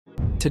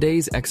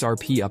Today's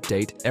XRP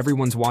update,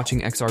 everyone's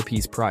watching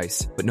XRP's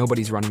price, but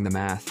nobody's running the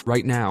math.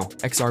 Right now,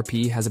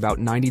 XRP has about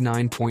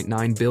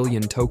 99.9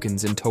 billion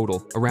tokens in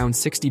total. Around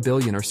 60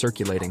 billion are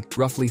circulating.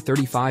 Roughly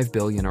 35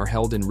 billion are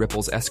held in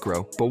Ripple's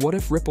escrow. But what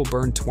if Ripple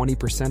burned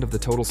 20% of the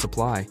total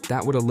supply?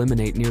 That would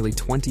eliminate nearly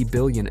 20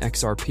 billion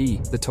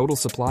XRP. The total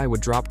supply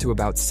would drop to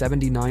about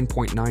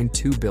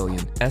 79.92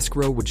 billion.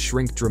 Escrow would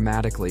shrink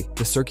dramatically.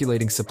 The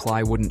circulating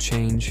supply wouldn't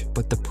change,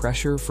 but the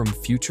pressure from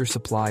future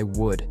supply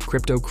would.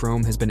 Crypto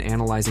Chrome has been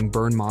analyzing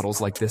burn models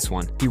like this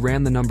one. He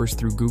ran the numbers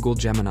through Google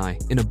Gemini.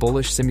 In a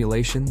bullish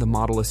simulation, the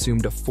model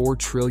assumed a $4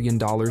 trillion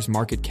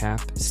market cap,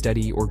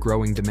 steady or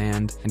growing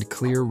demand, and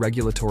clear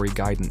regulatory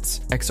guidance.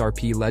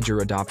 XRP ledger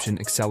adoption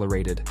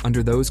accelerated.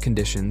 Under those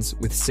conditions,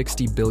 with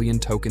 60 billion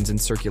tokens in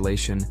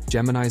circulation,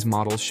 Gemini's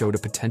model showed a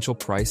potential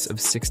price of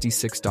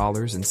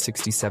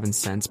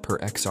 $66.67 per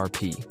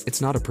XRP.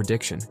 It's not a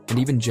prediction, and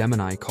even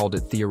Gemini called it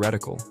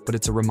theoretical, but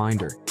it's a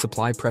reminder.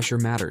 Supply pressure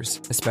matters,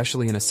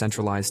 especially in a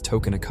centralized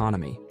token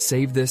economy.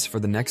 Save this for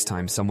the next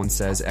time someone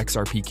says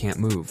XRP can't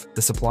move.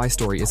 The supply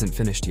story isn't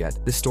finished yet.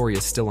 This story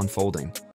is still unfolding.